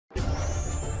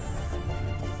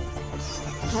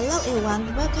Hello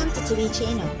everyone, welcome to TV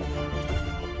channel.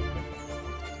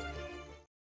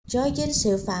 Choi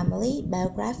Jin-sil family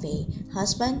biography,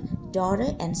 husband,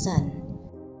 daughter and son.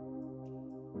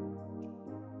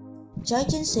 Choi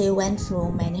Jin-sil went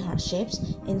through many hardships,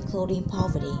 including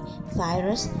poverty,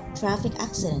 fires, traffic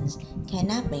accidents,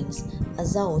 kidnappings,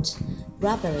 assaults,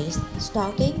 robberies,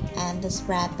 stalking, and the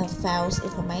spread of false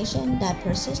information that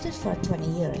persisted for 20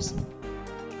 years.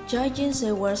 Choi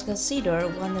Jin-sil was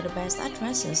considered one of the best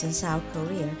actresses in South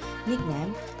Korea,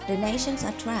 nicknamed the nation's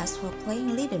actress for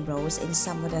playing leading roles in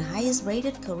some of the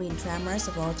highest-rated Korean dramas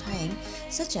of all time,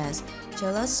 such as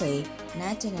Jealousy,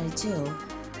 1992,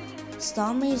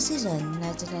 Stormy Season,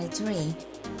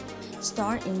 1993,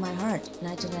 Star in My Heart,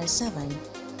 1997,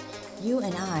 You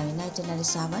and I,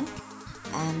 1997,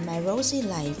 and My Rosy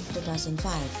Life,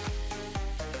 2005.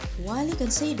 Widely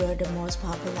considered the most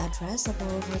popular actress of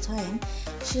all her time,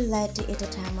 she led the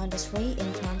entertainment industry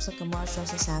in terms of commercial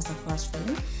success across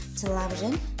film,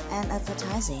 television, and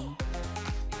advertising.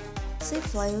 She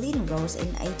played leading roles in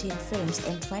 18 films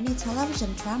and 20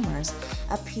 television dramas,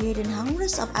 appeared in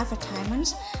hundreds of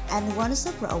advertisements, and won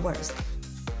several awards.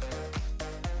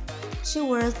 She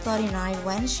was 39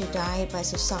 when she died by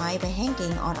suicide by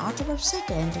hanging on October 2,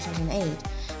 2008,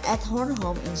 at her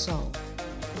home in Seoul.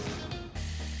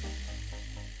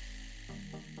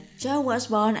 Choi was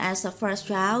born as the first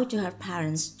child to her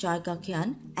parents Choi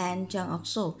Go-kyun and Jung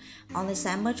Ok-soo on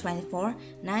December 24,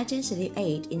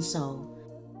 1968 in Seoul.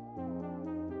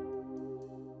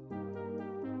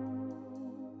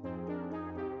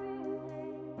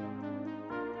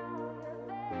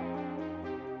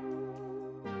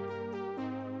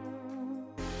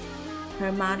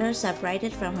 Her mother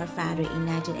separated from her father in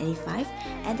 1985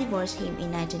 and divorced him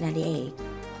in 1998.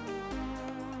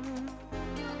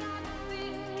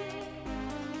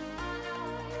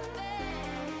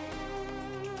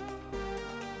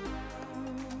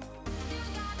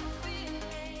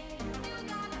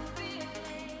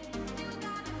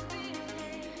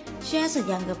 She has a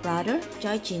younger brother,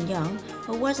 Choi Jin-young,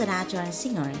 who was an actor and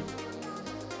singer.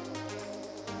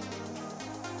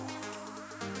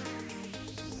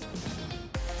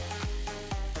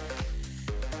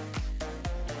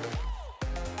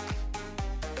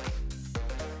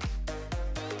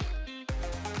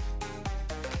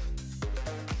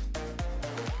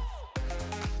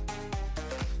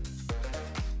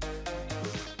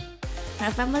 Her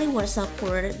family was so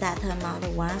poor that her mother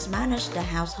once managed the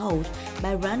household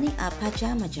by running a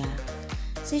pajama job.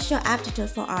 She showed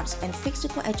aptitude for arts and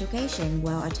physical education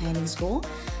while attending school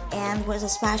and was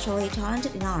especially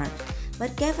talented in art,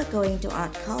 but gave up going to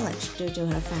art college due to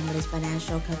her family's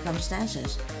financial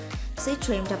circumstances. She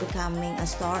dreamed of becoming a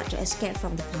star to escape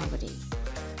from the poverty.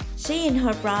 She and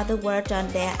her brother worked on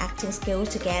their acting skills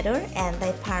together and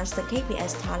they passed the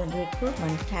KBS talent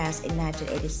recruitment test in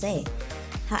 1986.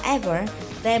 However,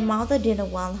 their mother didn't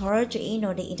want her to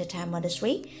enter the entertainment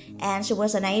industry, and she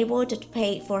was unable to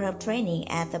pay for her training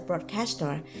as a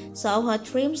broadcaster, so her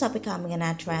dreams of becoming an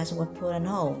actress were put on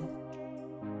hold.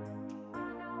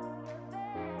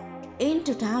 In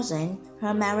 2000,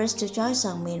 her marriage to Choi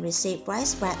Sung-min received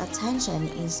widespread attention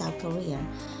in South Korea.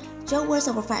 Choi was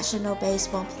a professional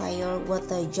baseball player with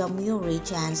the Yomiuri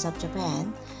Giants of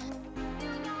Japan.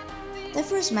 They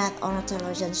first met on a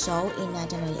television show in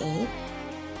 1998.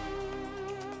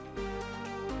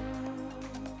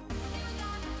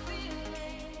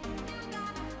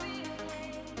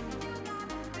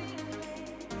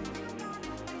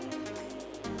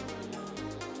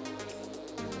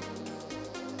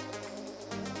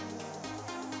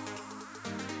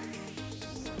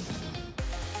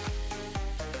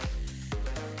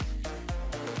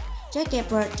 Choi gave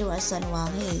birth to a son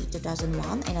Won-hee in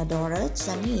 2001 and a daughter,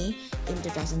 Sun-hee, in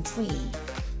 2003.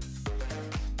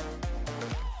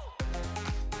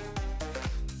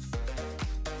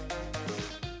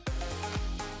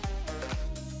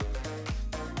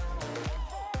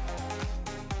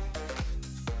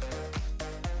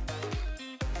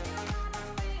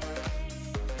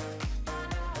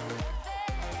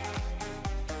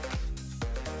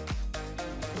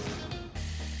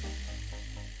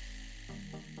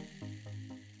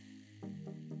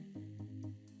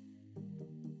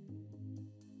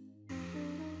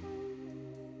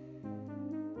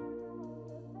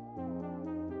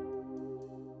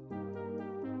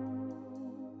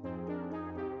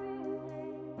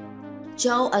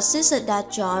 Joe assisted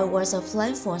that Choi was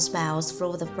aflame for spells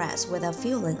through the press without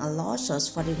feeling a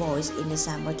lawsuit for divorce in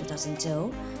December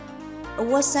 2002. It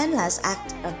was a senseless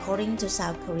act according to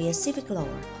South Korea's civic law.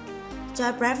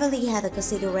 Choi briefly had a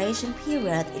consideration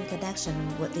period in connection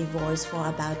with divorce for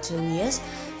about 2 years,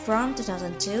 from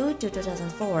 2002 to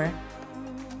 2004.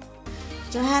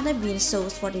 Choi had been sued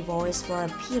for divorce for a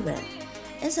period.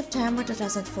 In September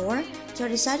 2004, Choi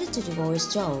decided to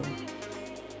divorce Joe.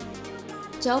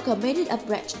 Choi committed a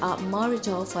breach of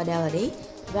marital fidelity,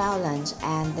 violence,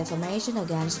 and defamation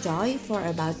against Choi for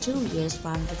about 2 years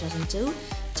from 2002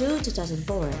 to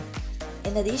 2004.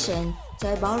 In addition,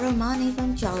 Choi borrowed money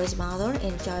from Choi's mother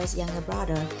and Choi's younger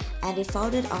brother and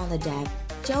defaulted on the debt.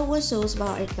 Choi was sued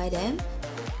about it by them.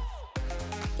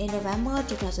 In November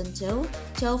 2002,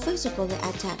 Choi physically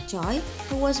attacked Choi,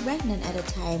 who was pregnant at the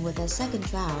time with her second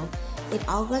child. In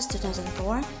August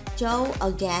 2004, Choi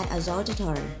again assaulted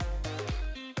her.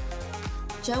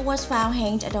 Choi was found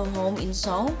hanged at her home in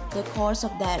Seoul. The cause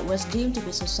of death was deemed to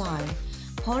be suicide.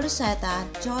 Police said that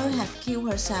Choi had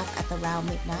killed herself at around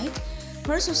midnight.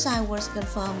 Her suicide was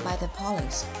confirmed by the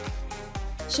police.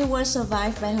 She was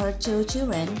survived by her 2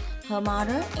 children, her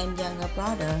mother and younger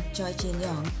brother, Choi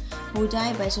Jin-sil, who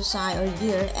died by suicide a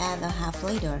year and a half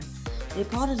later.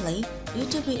 Reportedly, due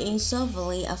to being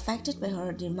severely affected by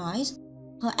her demise,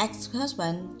 her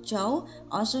ex-husband, Joe,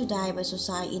 also died by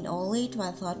suicide in early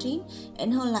 2013,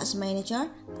 and her last manager,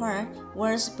 Park,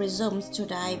 was presumed to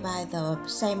die by the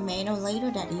same manner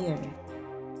later that year.